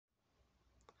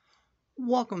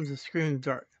Welcome to Scream in the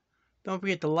Dark. Don't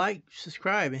forget to like,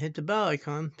 subscribe, and hit the bell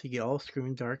icon to get all Scream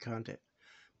in the Dark content.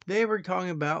 Today we're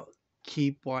talking about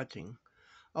Keep Watching,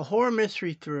 a horror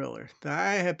mystery thriller that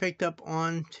I have picked up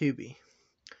on Tubi.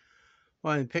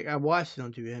 Well, I watched it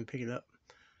on Tubi, I didn't pick it up.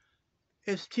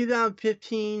 It's a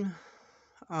 2015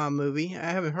 movie. I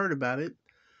haven't heard about it.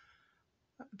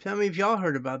 Tell me if y'all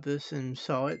heard about this and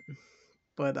saw it.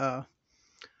 But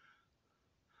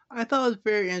I thought it was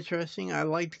very interesting. I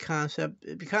liked the concept.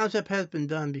 The concept has been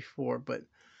done before, but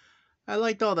I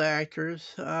liked all the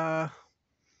actors. They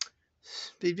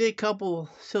did a couple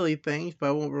silly things, but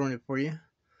I won't ruin it for you,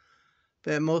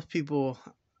 that most people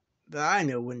that I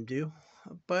know wouldn't do.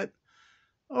 But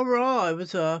overall, it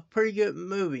was a pretty good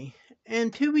movie.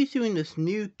 And Tubi's doing this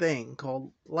new thing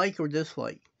called Like or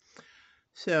Dislike.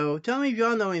 So tell me if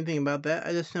y'all know anything about that.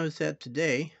 I just noticed that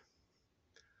today.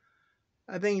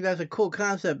 I think that's a cool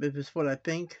concept if it's what I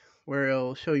think, where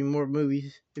it'll show you more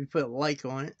movies if you put a like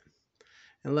on it,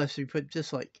 unless you put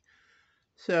dislike.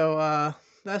 So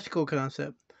that's a cool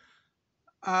concept.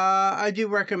 I do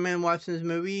recommend watching this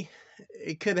movie.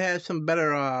 It could have some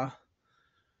better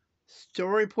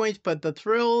story points, but the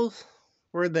thrills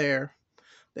were there.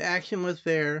 The action was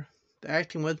there. The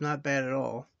acting was not bad at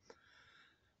all.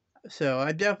 So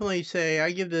I definitely say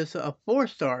I give this a 4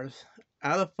 stars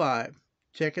out of 5.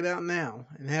 Check it out now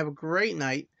and have a great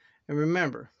night. And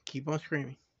remember, keep on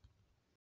screaming.